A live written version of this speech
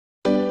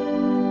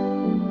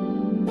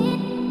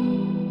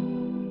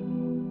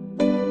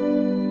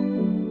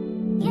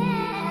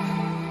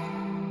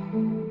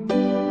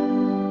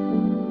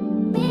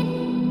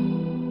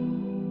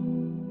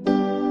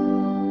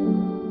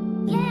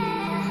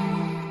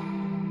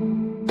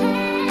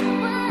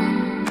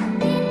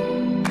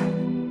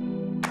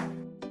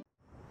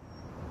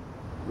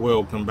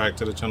Welcome back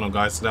to the channel,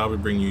 guys. Today I'll be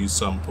bringing you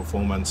some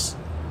performance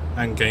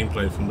and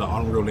gameplay from the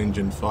Unreal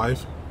Engine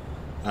 5,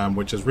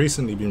 which has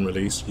recently been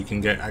released. You can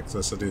get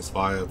access to this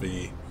via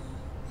the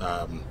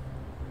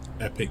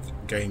Epic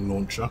Game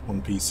Launcher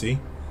on PC.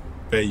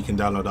 There you can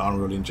download the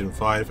Unreal Engine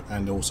 5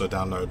 and also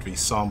download the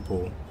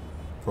sample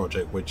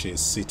project, which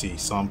is City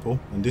Sample.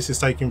 And this is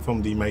taken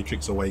from the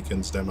Matrix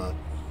Awakens demo,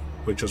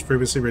 which was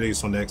previously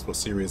released on the Xbox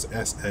Series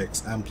S,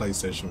 X and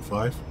PlayStation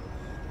 5.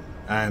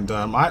 And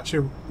I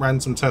actually ran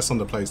some tests on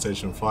the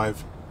PlayStation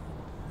 5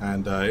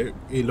 and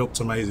it looked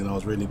amazing. I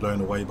was really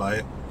blown away by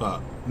it,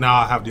 but now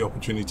I have the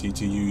opportunity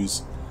to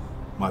use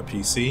my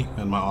PC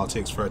and my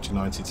RTX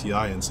 3090 Ti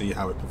and see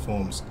how it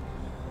performs.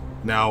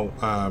 Now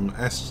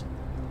I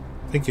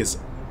think it's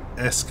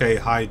SK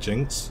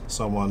Hijinks,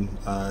 someone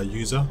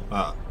user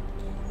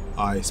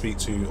I speak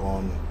to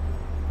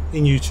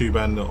in YouTube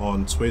and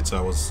on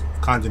Twitter, was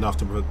kind enough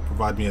to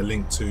provide me a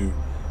link to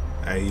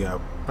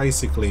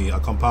basically a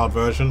compiled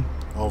version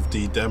of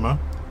the demo.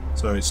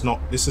 So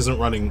this isn't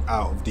running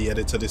out of the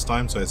editor this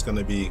time, so it's going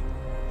to be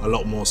a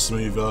lot more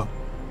smoother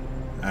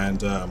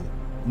and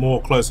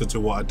more closer to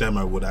what a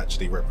demo would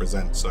actually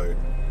represent. So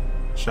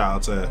shout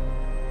out to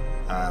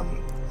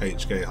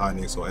HK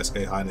Hijinks, or SK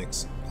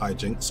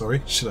Hijinks,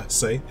 sorry, should I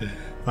say.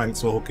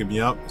 Thanks for hooking me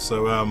up.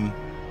 So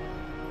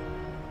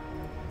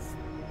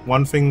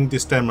one thing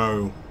this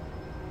demo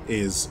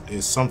is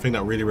something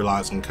that really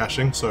relies on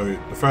caching. So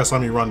the first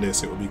time you run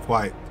this, it will be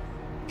quite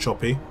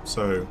choppy.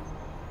 So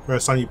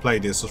first time you play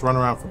this, just run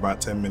around for about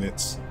 10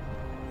 minutes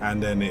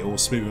and then it will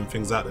smoothen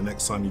things out the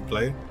next time you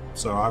play.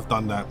 So I've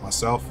done that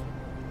myself,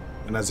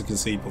 and as you can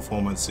see,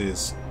 performance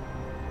is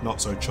not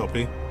so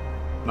choppy.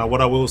 Now what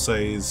I will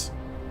say is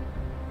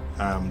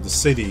the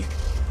city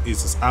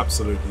is just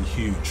absolutely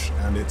huge,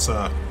 and it's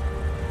an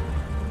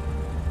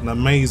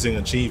amazing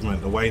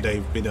achievement the way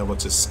they've been able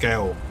to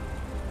scale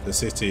the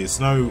city. It's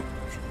no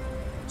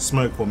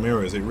smoke or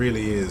mirrors, it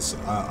really is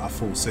a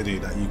full city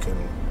that you can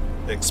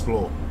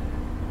explore.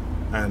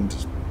 And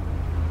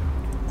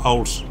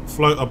I'll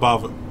float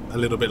above a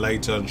little bit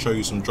later and show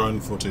you some drone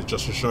footage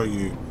just to show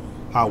you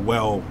how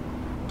well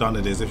done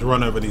it is. If you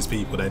run over these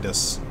people, they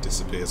just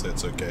disappear, so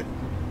it's okay.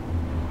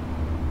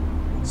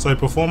 So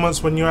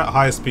performance, when you're at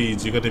high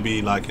speeds, you're going to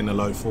be like in the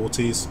low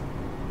 40s,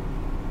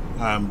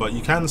 but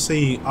you can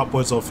see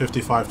upwards of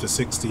 55 to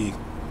 60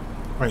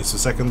 frames per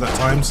second at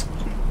times.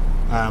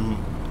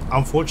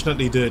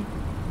 Unfortunately, the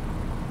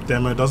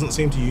demo doesn't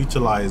seem to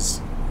utilize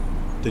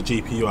the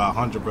GPU at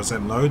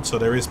 100% load, so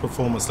there is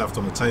performance left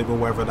on the table,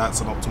 whether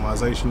that's an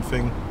optimization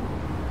thing,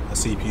 a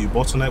CPU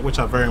bottleneck, which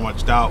I very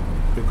much doubt,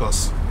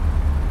 because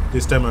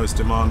this demo is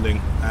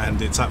demanding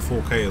and it's at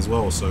 4K as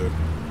well, so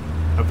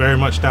I very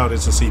much doubt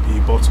it's a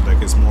CPU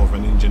bottleneck, it's more of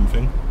an engine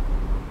thing.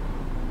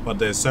 But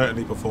there's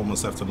certainly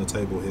performance left on the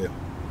table here.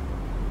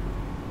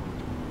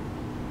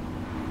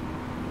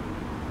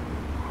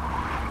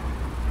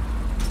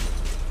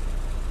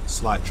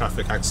 Slight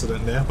traffic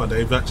accident there, but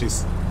they've actually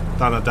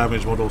done a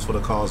damage models for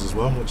the cars as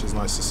well, which is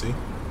nice to see.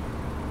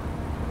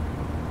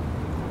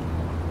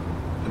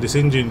 And this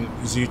engine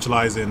is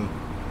utilizing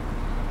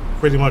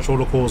pretty much all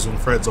the cores and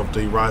threads of the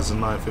Ryzen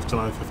 9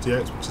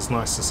 5950X, which is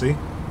nice to see.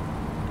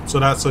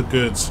 So that's a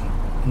good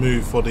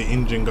move for the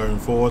engine going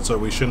forward, so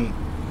we shouldn't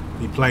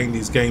be playing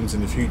these games in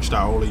the future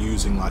that are all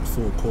using like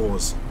 4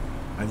 cores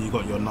and you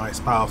got your nice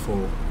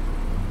powerful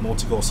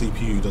multi-core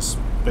CPU just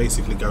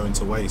basically going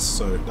to waste.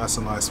 So that's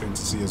a nice thing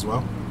to see as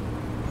well.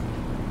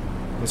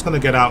 I'm just going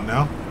to get out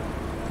now.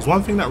 There's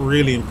one thing that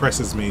really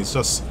impresses me is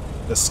just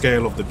the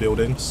scale of the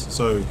buildings.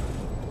 So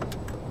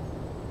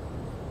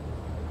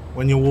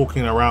when you're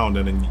walking around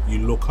and then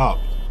you look up,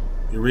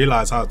 you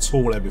realize how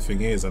tall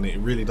everything is, and it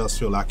really does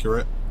feel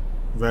accurate.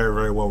 Very,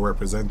 very well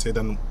represented,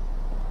 and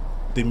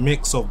the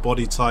mix of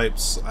body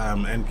types,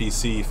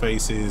 NPC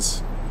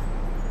faces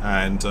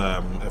and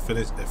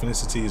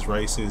ethnicities,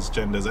 races,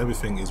 genders,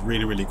 everything is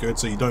really, really good,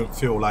 so you don't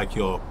feel like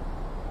you're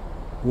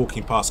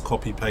walking past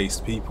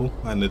copy-paste people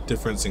and the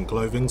difference in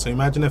clothing. So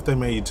imagine if they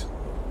made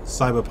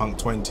Cyberpunk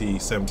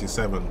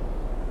 2077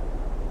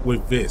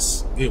 with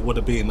this, it would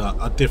have been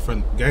a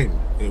different game.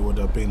 It would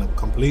have been a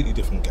completely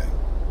different game.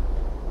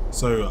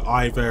 So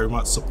I very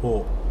much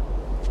support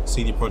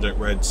CD Projekt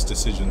Red's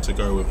decision to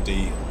go with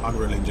the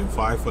Unreal Engine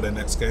 5 for their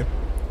next game.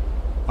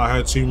 I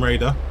heard Tomb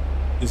Raider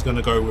is going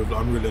to go with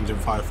Unreal Engine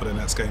 5 for their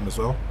next game as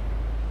well.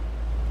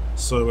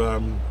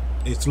 So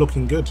it's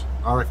looking good.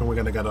 I reckon we're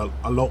going to get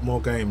a lot more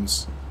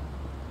games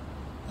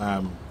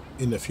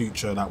in the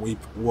future that we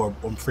were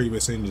on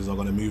previous engines are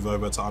going to move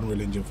over to Unreal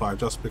Engine 5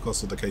 just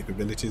because of the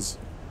capabilities.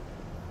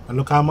 And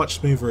look how much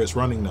smoother it's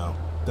running now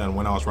than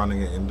when I was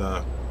running it in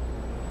the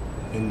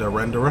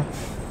renderer.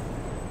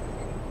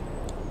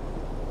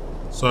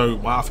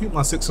 So I think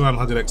my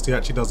 6900 XT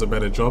actually does a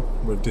better job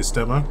with this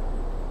demo.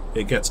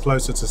 It gets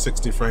closer to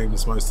 60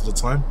 frames most of the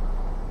time,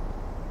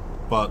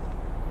 but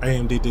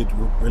AMD did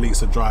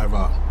release a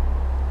driver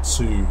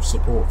to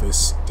support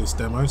this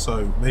demo,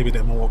 so maybe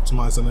they're more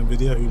optimized than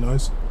NVIDIA, who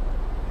knows.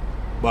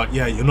 But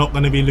yeah, you're not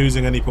going to be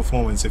losing any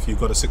performance if you've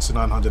got a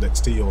 6900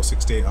 XT or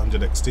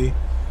 6800 XT.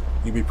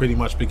 you'd be pretty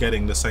much be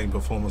getting the same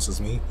performance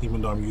as me,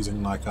 even though I'm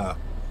using like an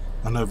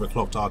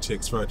overclocked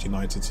RTX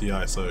 3090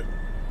 Ti. So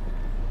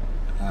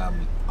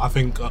I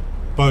think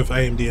both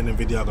AMD and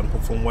NVIDIA are going to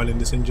perform well in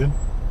this engine.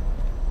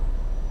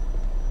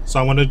 So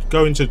I'm going to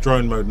go into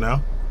drone mode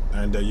now,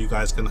 and you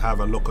guys can have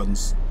a look on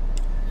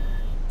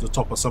the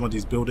top of some of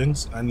these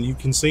buildings, and you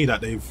can see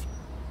that they've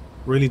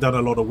really done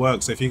a lot of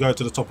work. So if you go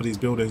to the top of these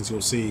buildings,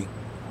 you'll see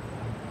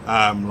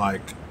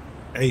like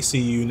AC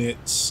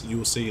units,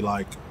 you'll see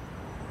like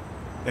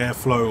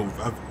airflow,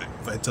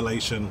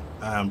 ventilation,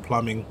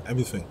 plumbing,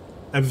 everything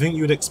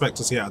you would expect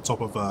to see at the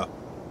top of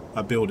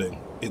a building.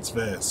 It's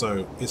there.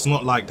 So it's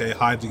not like they're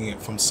hiding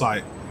it from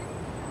sight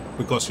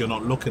because you're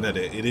not looking at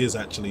it. It is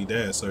actually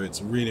there. So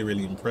it's really,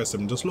 really impressive.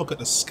 And just look at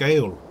the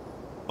scale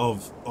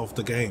of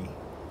the game.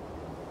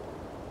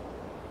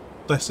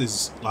 This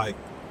is like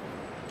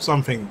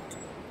something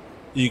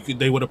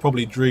they would have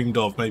probably dreamed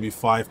of maybe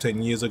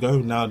 5-10 years ago.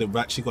 Now they've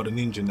actually got an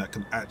engine that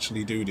can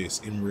actually do this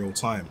in real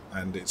time,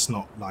 and it's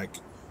not like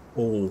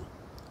all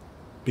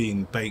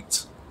being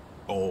baked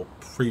or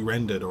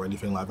pre-rendered or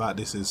anything like that.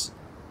 This is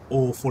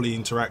all fully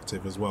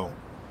interactive as well.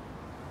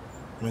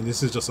 I mean,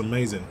 this is just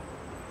amazing.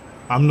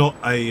 I'm not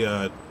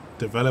a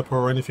developer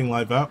or anything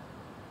like that,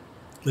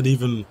 but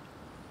even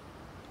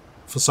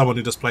for someone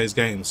who just plays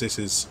games, this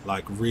is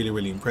like really,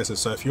 really impressive.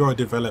 So if you're a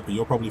developer,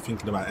 you're probably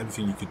thinking about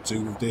everything you could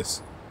do with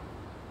this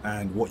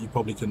and what you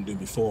probably couldn't do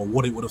before,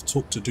 what it would have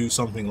took to do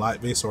something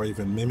like this or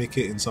even mimic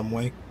it in some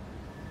way.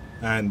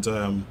 And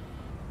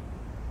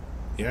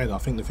yeah, I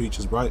think the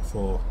future's bright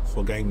for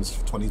games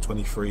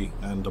 2023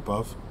 and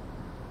above.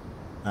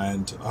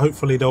 And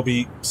hopefully there'll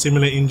be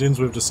similar engines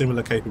with the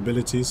similar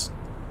capabilities,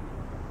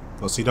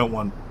 because you don't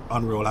want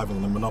Unreal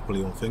having the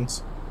monopoly on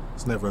things.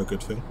 It's never a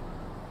good thing,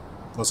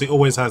 because it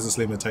always has its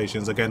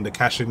limitations. Again, the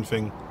caching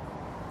thing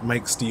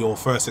makes your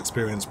first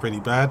experience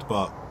pretty bad,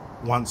 but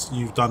once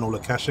you've done all the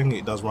caching,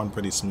 it does run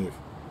pretty smooth.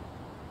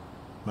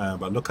 Man,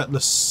 but look at the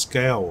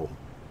scale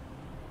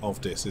of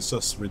this. It's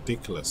just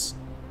ridiculous.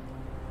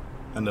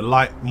 And the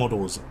light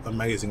model is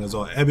amazing as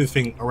well.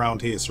 Everything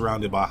around here is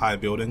surrounded by high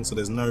buildings, so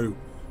there's no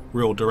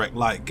real direct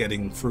light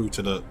getting through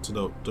to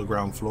the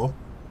ground floor.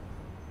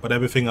 But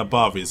everything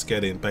above is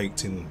getting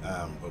baked in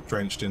or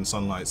drenched in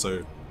sunlight.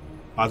 So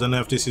I don't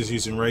know if this is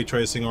using ray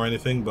tracing or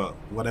anything, but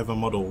whatever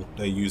model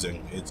they're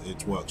using,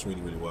 it works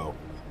really, really well.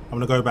 I'm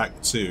going to go back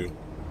to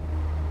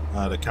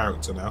the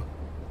character now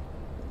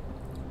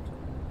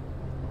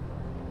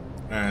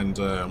and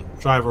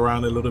drive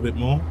around a little bit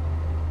more.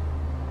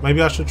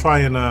 Maybe I should try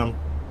and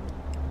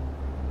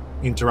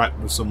interact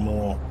with some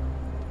more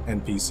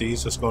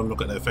NPCs, just go and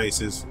look at their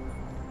faces,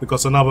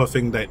 because another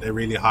thing that they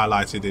really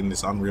highlighted in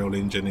this Unreal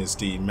Engine is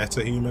the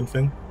meta-human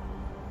thing.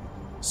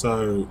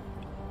 So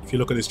if you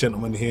look at this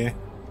gentleman here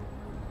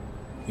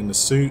in the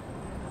suit,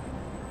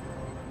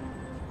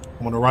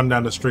 I'm going to run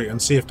down the street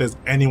and see if there's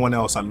anyone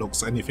else that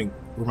looks anything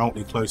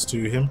remotely close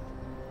to him.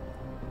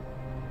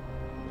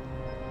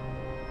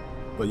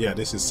 But yeah,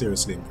 this is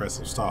seriously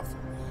impressive stuff.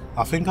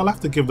 I think I'll have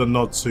to give the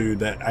nod to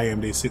the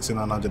AMD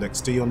 6900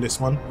 XT on this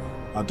one.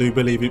 I do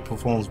believe it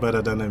performs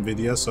better than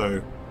NVIDIA,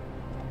 so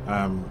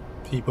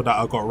people that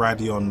have got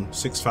Radeon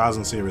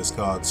 6000 series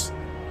cards,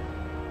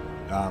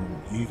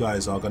 you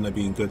guys are going to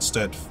be in good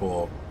stead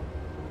for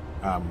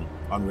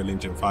Unreal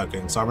Engine 5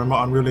 games. So I remember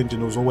Unreal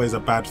Engine was always a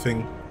bad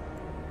thing,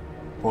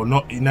 or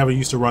not, it never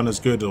used to run as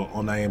good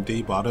on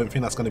AMD, but I don't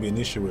think that's going to be an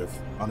issue with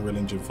Unreal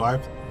Engine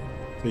 5.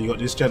 So you got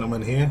this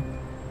gentleman here,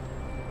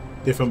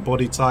 different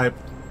body type,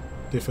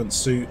 different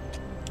suit.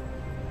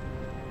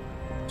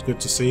 It's good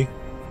to see.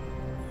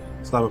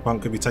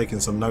 Cyberpunk could be taking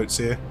some notes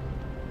here.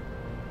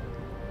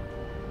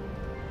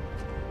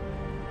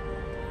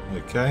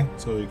 Okay,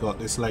 so we got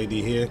this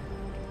lady here,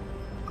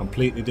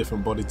 completely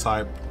different body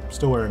type,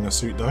 still wearing a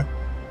suit though.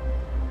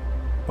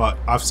 But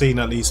I've seen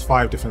at least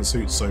 5 different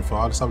suits so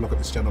far. Let's have a look at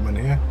this gentleman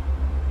here.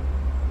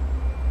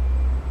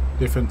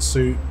 Different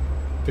suit,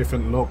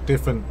 different look,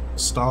 different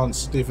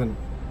stance, different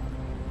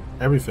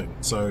everything.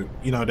 So,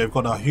 you know, they've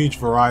got a huge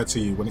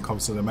variety when it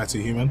comes to the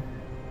meta-human.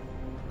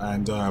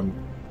 And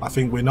I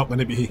think we're not going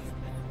to be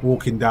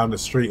walking down the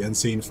street and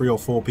seeing 3 or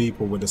 4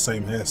 people with the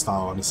same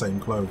hairstyle and the same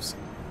clothes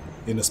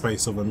in the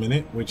space of a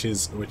minute, which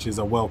is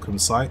a welcome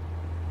sight.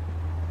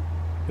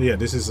 But yeah,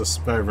 this is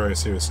just very, very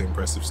seriously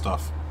impressive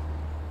stuff.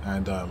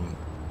 And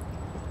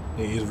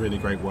it is really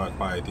great work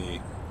by the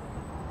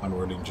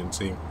Unreal Engine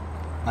team,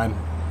 and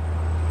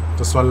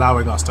just for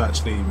allowing us to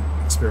actually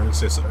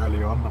experience this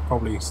early on. I've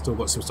probably still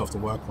got some stuff to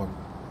work on.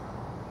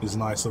 It's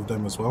nice of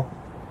them as well.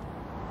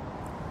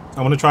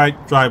 I'm going to try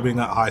driving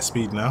at high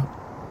speed now.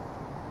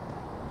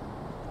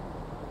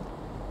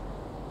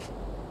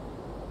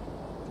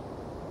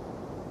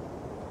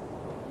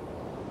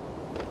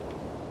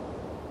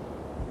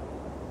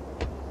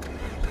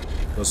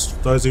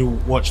 Those who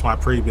watched my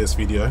previous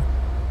video,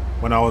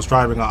 when I was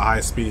driving at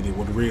high speed, it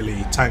would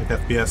really tank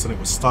FPS and it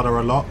would stutter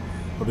a lot.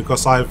 But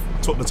because I've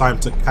took the time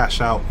to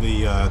cache out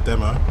the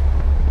demo,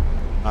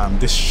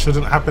 this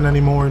shouldn't happen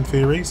anymore in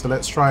theory. So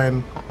let's try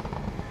and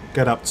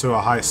get up to a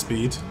high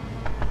speed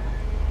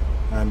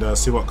and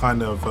see what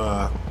kind of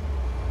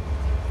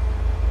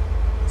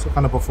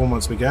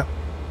performance we get.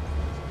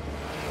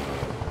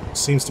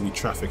 Seems to be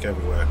traffic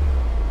everywhere.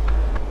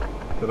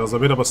 So there's a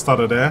bit of a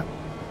stutter there,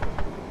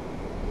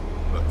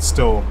 but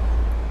still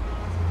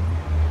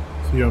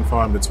few and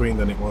far in between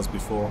than it was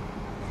before.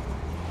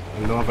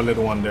 And another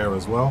little one there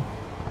as well.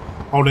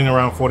 Holding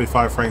around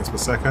 45 frames per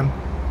second.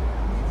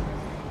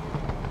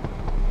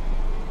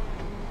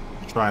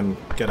 Try and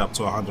get up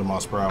to 100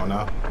 miles per hour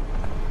now.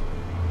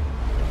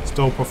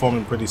 Still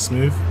performing pretty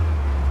smooth.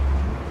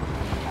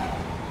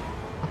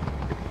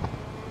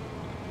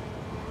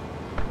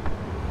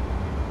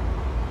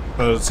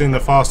 So seeing the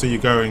faster you're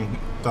going,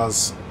 it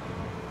does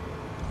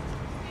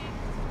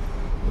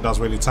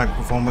really tank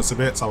performance a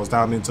bit. So I was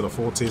down into the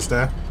 40s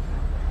there.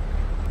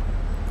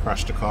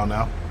 Crashed the car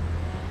now.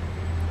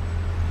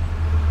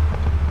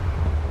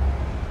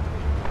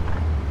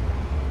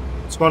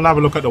 Let's go and have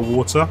a look at the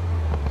water.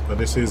 But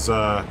this is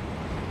kind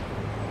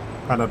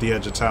of the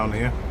edge of town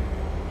here.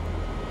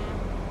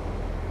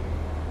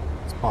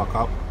 Let's park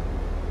up.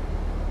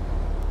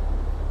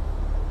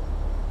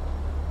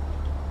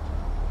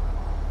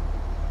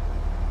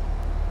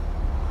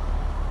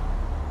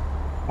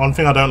 One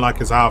thing I don't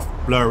like is how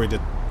blurry the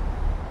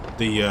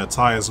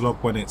tires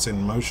look when it's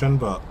in motion,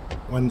 but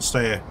when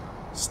they're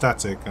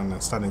static and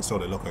they're standing still,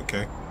 they look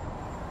okay.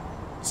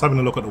 Just having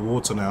a look at the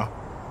water now.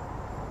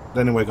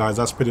 But anyway guys,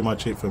 that's pretty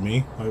much it for me.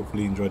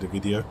 Hopefully you enjoyed the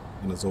video,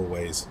 and as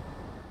always,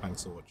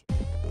 thanks for watching.